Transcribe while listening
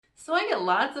So I get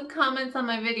lots of comments on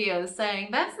my videos saying,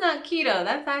 that's not keto,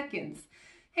 that's Atkins.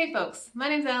 Hey folks, my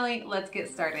name's Allie, let's get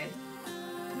started.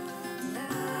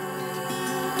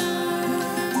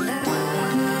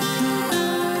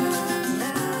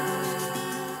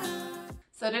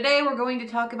 So today we're going to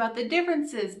talk about the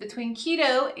differences between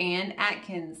keto and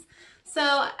Atkins.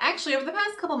 So actually over the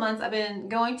past couple months I've been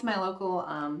going to my local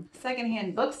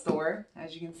secondhand bookstore,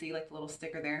 as you can see, like the little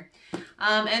sticker there,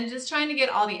 and just trying to get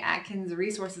all the Atkins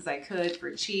resources I could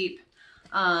for cheap.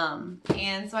 And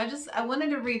so I wanted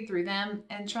to read through them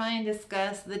and try and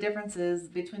discuss the differences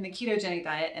between the ketogenic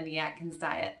diet and the Atkins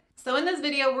diet. So in this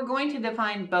video, we're going to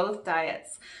define both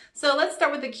diets. So let's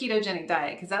start with the ketogenic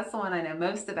diet, because that's the one I know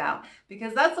most about,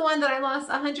 because that's the one that I lost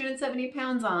 170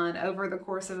 pounds on over the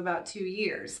course of about 2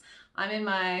 years. I'm in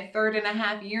my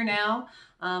 3.5 year now.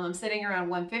 I'm sitting around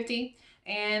 150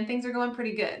 and things are going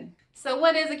pretty good. So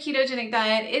what is a ketogenic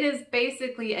diet? It is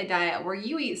basically a diet where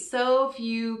you eat so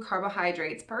few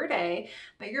carbohydrates per day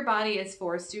that your body is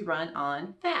forced to run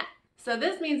on fat. So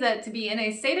this means that to be in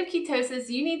a state of ketosis,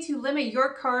 you need to limit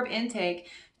your carb intake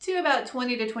to about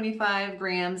 20 to 25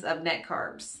 grams of net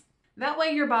carbs. That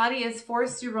way your body is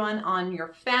forced to run on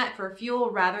your fat for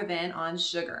fuel rather than on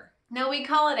sugar. Now we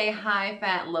call it a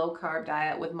high-fat, low-carb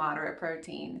diet with moderate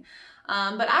protein.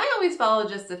 But I always follow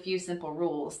just a few simple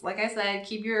rules. Like I said,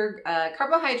 keep your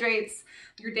carbohydrates,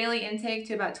 your daily intake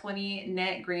to about 20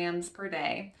 net grams per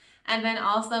day. And then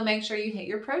also make sure you hit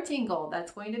your protein goal.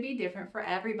 That's going to be different for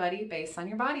everybody based on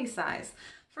your body size.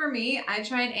 For me, I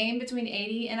try and aim between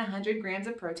 80 and 100 grams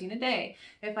of protein a day.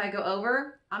 If I go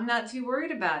over, I'm not too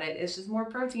worried about it. It's just more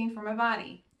protein for my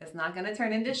body. It's not going to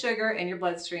turn into sugar in your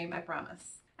bloodstream, I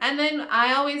promise. And then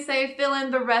I always say fill in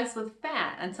the rest with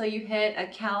fat until you hit a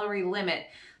calorie limit.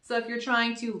 So if you're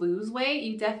trying to lose weight,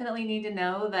 you definitely need to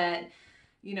know that,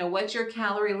 you know, what your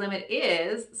calorie limit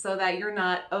is so that you're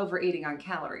not overeating on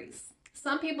calories.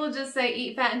 Some people just say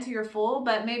eat fat until you're full,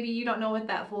 but maybe you don't know what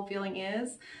that full feeling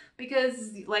is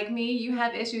because, like me, you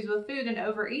have issues with food and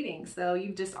overeating. So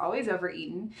you've just always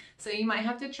overeaten. So you might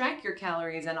have to track your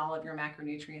calories and all of your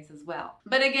macronutrients as well.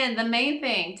 But again, the main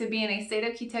thing to be in a state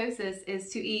of ketosis is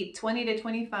to eat 20 to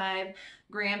 25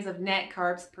 grams of net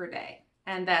carbs per day.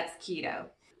 And that's keto.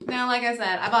 Now, like I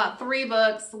said, I bought 3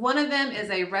 books. One of them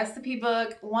is a recipe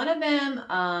book. One of them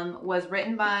was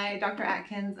written by Dr.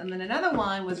 Atkins, and then another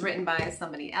one was written by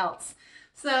somebody else.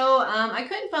 So I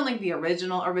couldn't find like the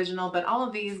original, but all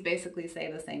of these basically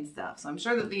say the same stuff. So I'm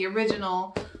sure that the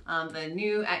original, the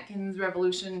new Atkins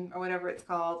Revolution or whatever it's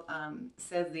called,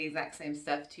 says the exact same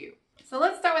stuff too. So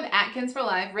let's start with Atkins for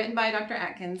Life, written by Dr.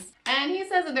 Atkins. And he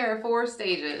says that there are 4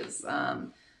 stages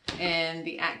in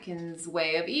the Atkins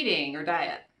way of eating or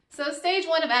diet. So stage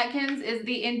 1 of Atkins is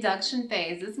the induction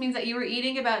phase. This means that you are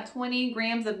eating about 20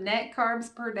 grams of net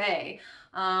carbs per day.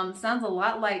 Sounds a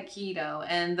lot like keto.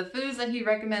 And the foods that he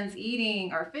recommends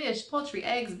eating are fish, poultry,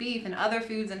 eggs, beef, and other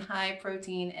foods in high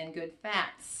protein and good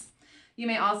fats. You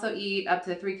may also eat up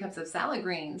to 3 cups of salad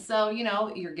greens. So, you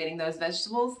know, you're getting those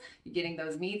vegetables, you're getting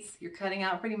those meats, you're cutting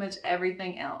out pretty much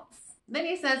everything else. Then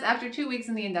he says after 2 weeks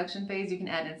in the induction phase, you can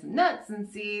add in some nuts and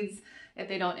seeds if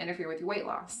they don't interfere with your weight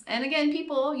loss. And again,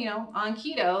 people, you know, on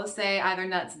keto say either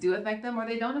nuts do affect them or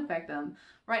they don't affect them.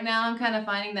 Right now, I'm kind of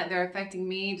finding that they're affecting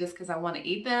me just because I want to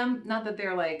eat them. Not that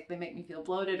they're like, they make me feel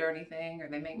bloated or anything, or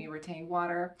they make me retain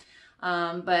water,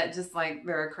 but just like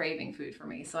they're a craving food for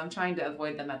me. So I'm trying to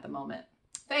avoid them at the moment.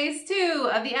 Phase 2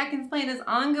 of the Atkins plan is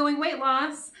ongoing weight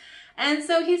loss. And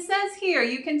so he says here,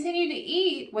 you continue to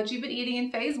eat what you've been eating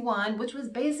in phase 1, which was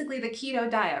basically the keto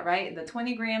diet, right? The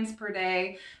 20 grams per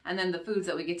day, and then the foods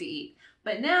that we get to eat.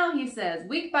 But now he says,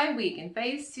 week by week, in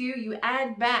phase 2, you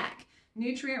add back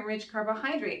nutrient-rich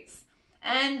carbohydrates.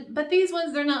 But these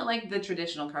ones, they're not like the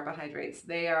traditional carbohydrates.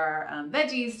 They are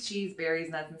veggies, cheese,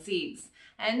 berries, nuts, and seeds,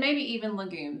 and maybe even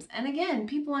legumes. And again,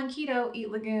 people on keto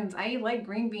eat legumes. I eat like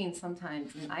green beans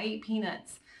sometimes, and I eat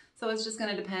peanuts. So it's just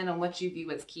going to depend on what you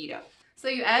view as keto. So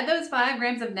you add those 5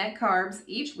 grams of net carbs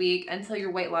each week until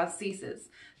your weight loss ceases.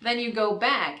 Then you go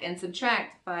back and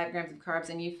subtract 5 grams of carbs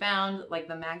and you found like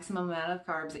the maximum amount of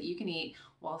carbs that you can eat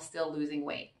while still losing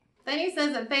weight. Then he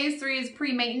says that phase 3 is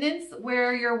pre-maintenance,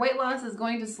 where your weight loss is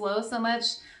going to slow so much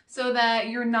so that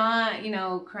you're not, you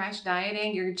know, crash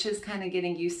dieting. You're just kind of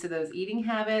getting used to those eating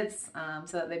habits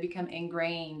so that they become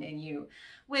ingrained in you.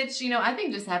 Which, you know, I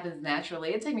think just happens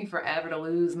naturally. It took me forever to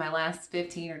lose my last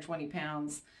 15 or 20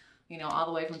 pounds, you know, all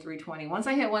the way from 320. Once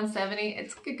I hit 170, it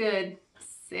took a good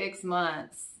 6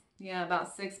 months. Yeah,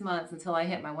 about 6 months until I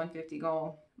hit my 150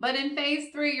 goal. But in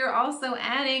phase 3, you're also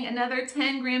adding another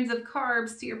 10 grams of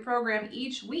carbs to your program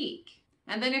each week.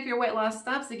 And then if your weight loss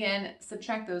stops again,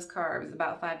 subtract those carbs,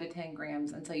 about 5 to 10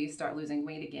 grams, until you start losing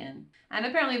weight again. And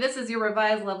apparently this is your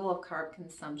revised level of carb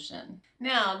consumption.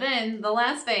 Now then, the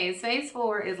last phase, phase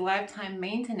 4, is lifetime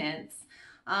maintenance.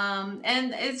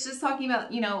 And it's just talking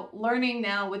about, learning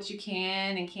now what you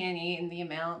can and can't eat and the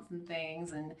amounts and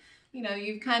things. And,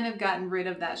 you've kind of gotten rid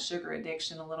of that sugar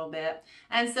addiction a little bit.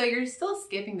 And so you're still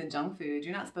skipping the junk food.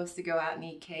 You're not supposed to go out and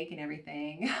eat cake and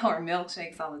everything or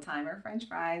milkshakes all the time or French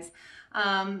fries.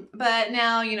 But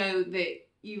now, that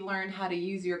you learned how to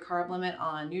use your carb limit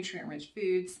on nutrient-rich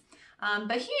foods.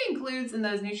 But he includes in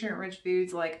those nutrient-rich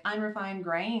foods like unrefined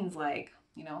grains, like,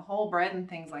 whole bread and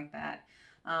things like that.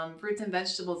 Fruits and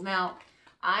vegetables. Now,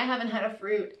 I haven't had a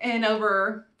fruit in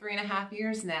over 3.5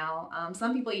 years now.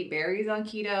 Some people eat berries on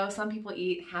keto. Some people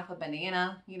eat half a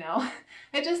banana,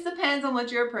 It just depends on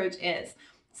what your approach is.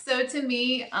 So to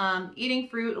me, eating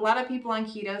fruit, a lot of people on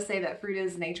keto say that fruit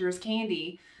is nature's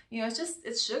candy.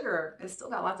 It's sugar. It's still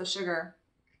got lots of sugar.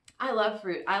 I love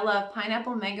fruit. I love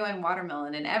pineapple, mango, and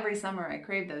watermelon. And every summer I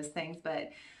crave those things, but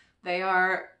they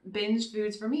are binge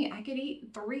foods for me. I could eat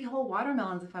 3 whole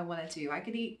watermelons if I wanted to. I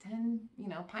could eat 10,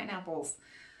 pineapples.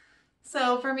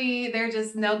 So for me, they're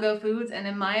just no-go foods. And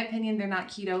in my opinion, they're not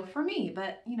keto for me.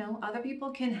 But, other people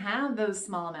can have those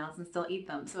small amounts and still eat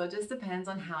them. So it just depends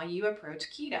on how you approach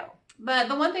keto. But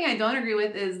the one thing I don't agree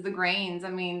with is the grains.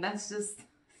 I mean, that's just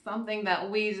something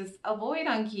that we just avoid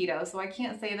on keto. So I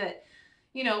can't say that,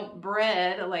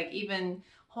 bread, like even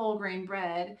whole grain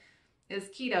bread, is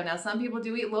keto. Now, some people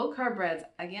do eat low carb breads.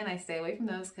 Again, I stay away from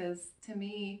those because to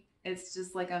me, it's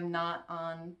just like I'm not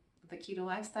on the keto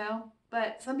lifestyle.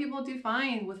 But some people do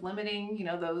fine with limiting,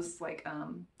 those like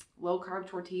low carb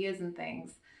tortillas and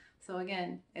things. So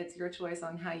again, it's your choice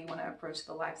on how you want to approach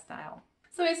the lifestyle.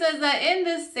 So he says that in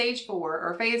this stage 4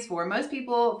 or phase 4, most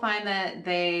people find that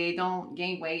they don't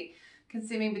gain weight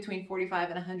consuming between 45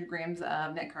 and 100 grams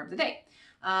of net carbs a day.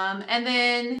 And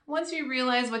then once you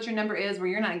realize what your number is where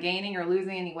you're not gaining or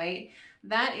losing any weight,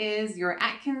 that is your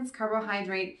Atkins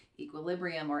carbohydrate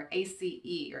equilibrium, or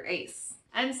ACE or ACE.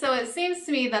 And so it seems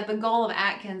to me that the goal of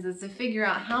Atkins is to figure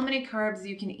out how many carbs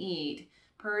you can eat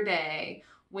per day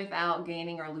without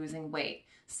gaining or losing weight.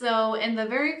 So in the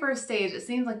very first stage, it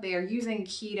seems like they are using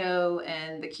keto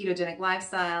and the ketogenic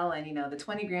lifestyle and, the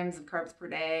 20 grams of carbs per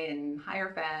day and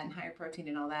higher fat and higher protein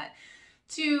and all that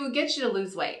to get you to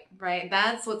lose weight, right?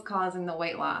 That's what's causing the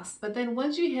weight loss. But then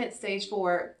once you hit stage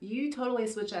 4, you totally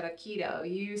switch out of keto.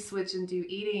 You switch into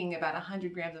eating about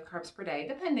 100 grams of carbs per day,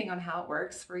 depending on how it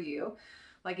works for you.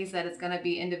 Like you said, it's going to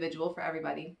be individual for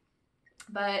everybody.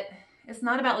 But it's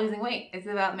not about losing weight. It's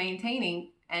about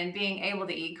maintaining and being able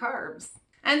to eat carbs.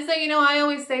 And so, I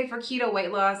always say for keto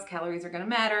weight loss, calories are going to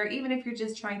matter. Even if you're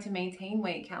just trying to maintain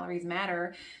weight, calories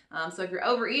matter. So if you're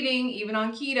overeating, even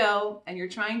on keto, and you're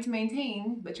trying to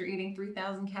maintain, but you're eating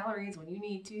 3,000 calories when you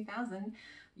need 2,000,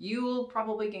 you will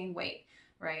probably gain weight,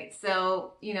 right?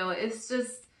 So, it's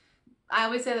just, I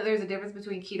always say that there's a difference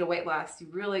between keto weight loss. You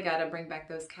really got to bring back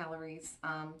those calories.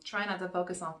 Try not to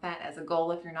focus on fat as a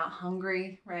goal if you're not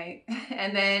hungry, right?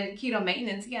 And then keto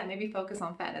maintenance, yeah, maybe focus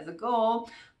on fat as a goal.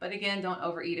 But again, don't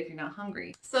overeat if you're not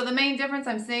hungry. So the main difference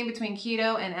I'm seeing between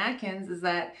keto and Atkins is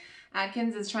that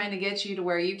Atkins is trying to get you to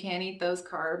where you can eat those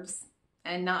carbs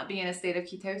and not be in a state of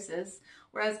ketosis.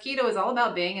 Whereas keto is all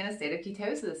about being in a state of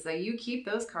ketosis. So you keep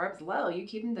those carbs low. You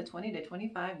keep them to 20 to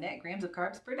 25 net grams of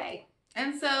carbs per day.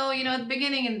 And so, at the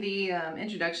beginning in the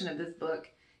introduction of this book,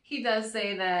 he does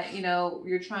say that,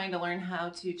 you're trying to learn how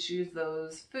to choose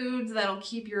those foods that'll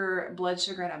keep your blood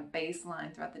sugar at a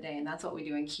baseline throughout the day. And that's what we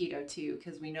do in keto too,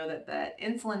 because we know that that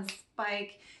insulin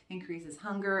spike increases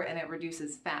hunger and it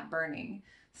reduces fat burning.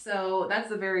 So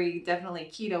that's a very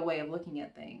definitely keto way of looking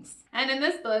at things. And in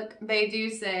this book, they do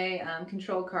say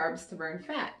control carbs to burn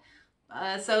fat.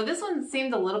 So this one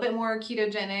seemed a little bit more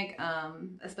ketogenic,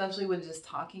 especially when just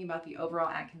talking about the overall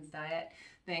Atkins diet.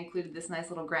 They included this nice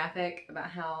little graphic about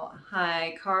how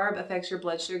high carb affects your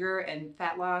blood sugar and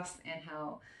fat loss, and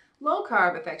how low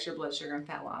carb affects your blood sugar and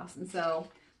fat loss. And so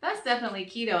that's definitely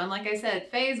keto. And like I said,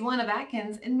 phase 1 of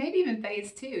Atkins, and maybe even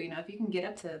phase 2, if you can get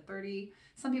up to 30,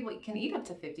 some people can eat up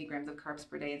to 50 grams of carbs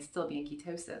per day and still be in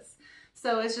ketosis.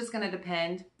 So it's just going to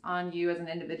depend on you as an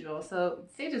individual. So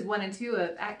stages 1 and 2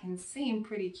 of Atkins seem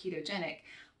pretty ketogenic,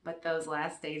 but those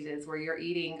last stages where you're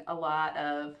eating a lot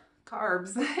of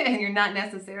carbs and you're not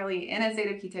necessarily in a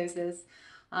state of ketosis,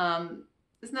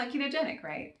 it's not ketogenic,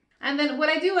 right? And then what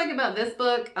I do like about this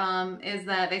book is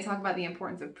that they talk about the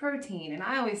importance of protein. And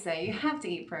I always say you have to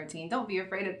eat protein. Don't be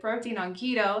afraid of protein on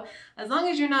keto. As long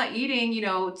as you're not eating, you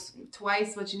know,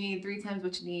 twice what you need, 3 times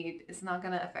what you need, it's not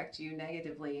going to affect you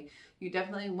negatively. You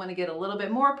definitely want to get a little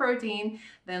bit more protein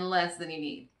than less than you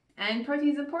need. And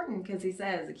protein is important because he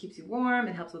says it keeps you warm,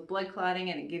 it helps with blood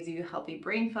clotting, and it gives you healthy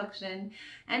brain function,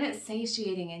 and it's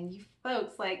satiating. And you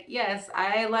folks, like, yes,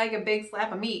 I like a big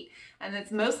slab of meat, and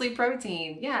it's mostly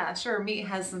protein. Yeah, sure, meat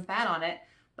has some fat on it,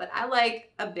 but I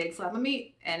like a big slab of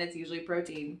meat, and it's usually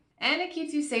protein. And it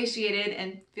keeps you satiated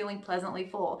and feeling pleasantly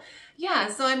full. Yeah,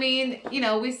 so I mean, you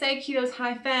know, we say keto's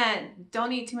high fat,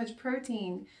 don't eat too much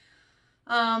protein.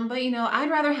 But, you know, I'd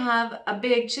rather have a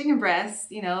big chicken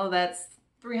breast, you know, that's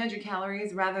 300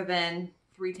 calories rather than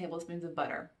 3 tablespoons of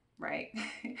butter, right?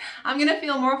 I'm gonna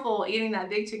feel more full eating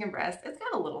that big chicken breast. It's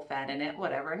got a little fat in it,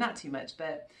 whatever, not too much,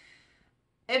 but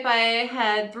if I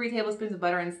had 3 tablespoons of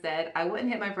butter instead, I wouldn't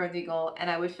hit my protein goal,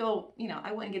 and I would feel, you know,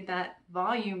 I wouldn't get that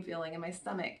volume feeling in my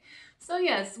stomach. So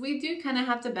yes, we do kind of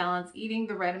have to balance eating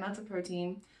the right amounts of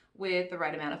protein with the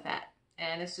right amount of fat.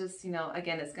 And it's just, you know,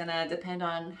 again, it's going to depend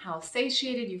on how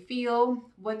satiated you feel,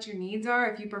 what your needs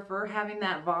are. If you prefer having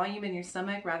that volume in your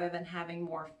stomach rather than having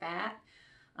more fat,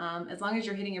 as long as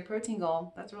you're hitting your protein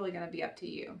goal, that's really going to be up to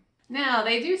you. Now,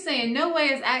 they do say in no way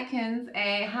is Atkins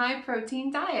a high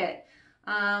protein diet,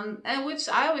 and which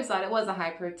I always thought it was a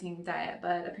high protein diet,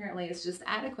 but apparently it's just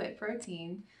adequate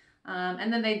protein.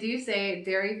 And then they do say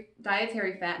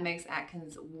dietary fat makes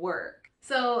Atkins work.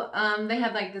 So they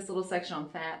have like this little section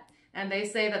on fat. And they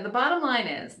say that the bottom line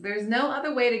is there's no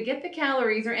other way to get the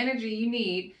calories or energy you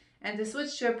need and to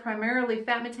switch to a primarily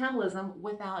fat metabolism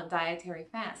without dietary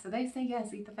fat. So they say,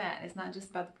 yes, eat the fat. It's not just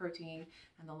about the protein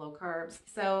and the low carbs.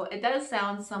 So it does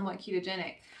sound somewhat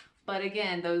ketogenic. But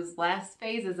again, those last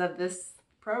phases of this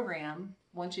program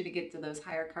want you to get to those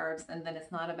higher carbs. And then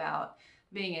it's not about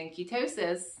being in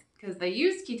ketosis, because they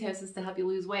use ketosis to help you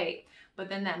lose weight. But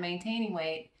then that maintaining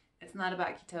weight, it's not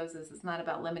about ketosis. It's not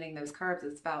about limiting those carbs.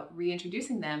 It's about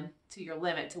reintroducing them to your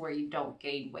limit to where you don't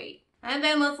gain weight. And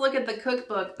then let's look at the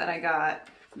cookbook that I got.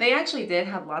 They actually did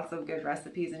have lots of good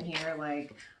recipes in here.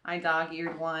 Like I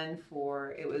dog-eared one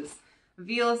for, it was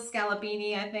veal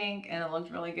scallopini, I think, and it looked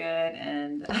really good.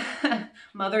 And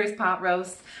mother's pot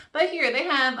roast. But here they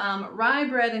have rye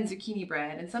bread and zucchini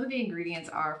bread. And some of the ingredients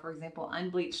are, for example,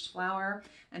 unbleached flour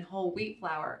and whole wheat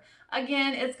flour.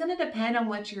 Again, it's going to depend on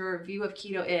what your view of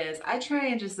keto is. I try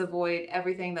and just avoid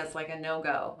everything that's like a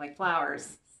no-go, like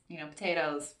flours, you know,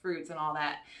 potatoes, fruits, and all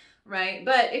that, right?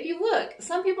 But if you look,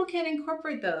 some people can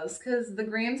incorporate those because the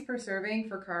grams per serving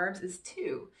for carbs is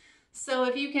 2. So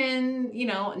if you can, you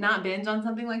know, not binge on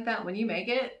something like that when you make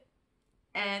it,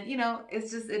 and, you know,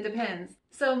 it's just, it depends.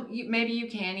 So maybe you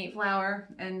can eat flour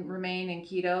and remain in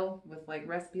keto with like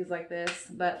recipes like this,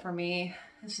 but for me,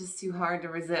 it's just too hard to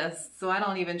resist. So I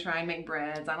don't even try and make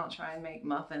breads. I don't try and make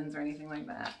muffins or anything like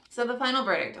that. So the final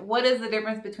verdict, what is the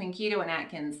difference between keto and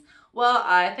Atkins? Well,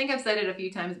 I think I've said it a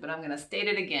few times, but I'm going to state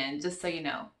it again just so you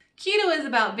know. Keto is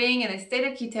about being in a state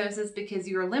of ketosis because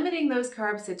you are limiting those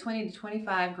carbs to 20 to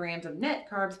 25 grams of net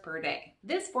carbs per day.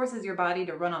 This forces your body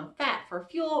to run on fat for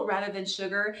fuel rather than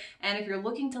sugar, and if you're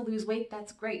looking to lose weight,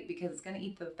 that's great because it's going to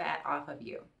eat the fat off of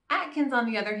you. Atkins, on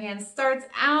the other hand, starts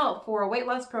out for a weight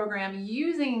loss program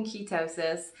using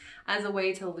ketosis as a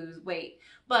way to lose weight.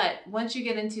 But once you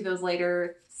get into those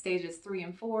later stages 3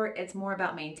 and 4, it's more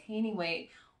about maintaining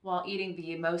weight while eating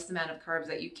the most amount of carbs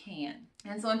that you can.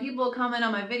 And so when people comment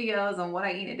on my videos on what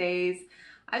I eat in a days,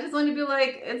 I just want to be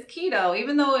like, it's keto.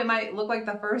 Even though it might look like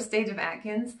the first stage of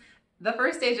Atkins, the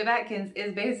first stage of Atkins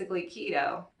is basically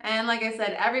keto. And like I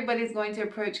said, everybody's going to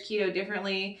approach keto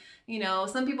differently. You know,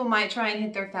 some people might try and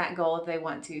hit their fat goal if they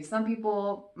want to. Some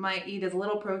people might eat as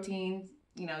little protein,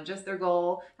 you know, just their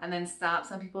goal, and then stop.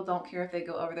 Some people don't care if they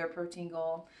go over their protein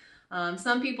goal.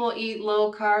 Some people eat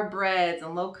low carb breads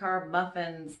and low carb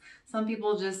muffins. Some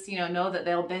people just, you know that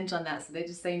they'll binge on that, so they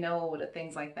just say no to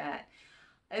things like that.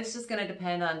 It's just going to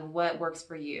depend on what works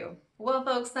for you. Well,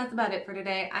 folks, that's about it for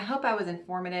today. I hope I was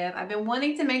informative. I've been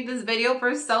wanting to make this video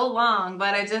for so long,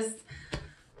 but I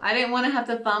didn't want to have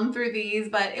to thumb through these,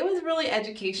 but it was really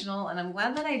educational, and I'm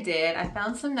glad that I did. I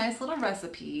found some nice little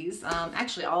recipes.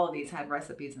 Actually, all of these had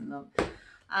recipes in them.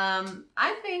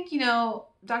 I think, you know,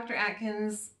 Dr.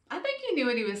 Atkins, I think he knew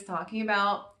what he was talking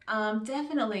about.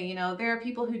 Definitely, you know, there are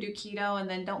people who do keto and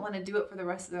then don't want to do it for the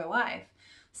rest of their life.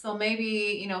 So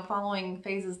maybe, you know, following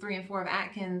phases 3 and 4 of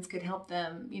Atkins could help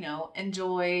them, you know,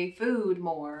 enjoy food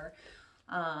more.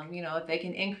 you know, if they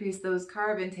can increase those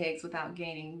carb intakes without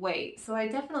gaining weight. So I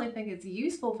definitely think it's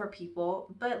useful for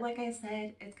people, but like I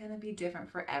said, it's gonna be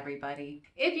different for everybody.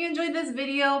 If you enjoyed this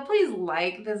video, please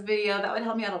like this video. That would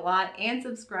help me out a lot, and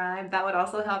subscribe. That would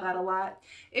also help out a lot.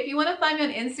 If you wanna find me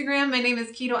on Instagram, my name is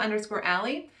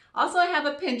keto_Allie. Also, I have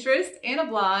a Pinterest and a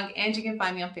blog, and you can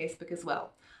find me on Facebook as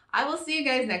well. I will see you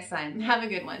guys next time. Have a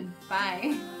good one.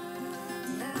 Bye.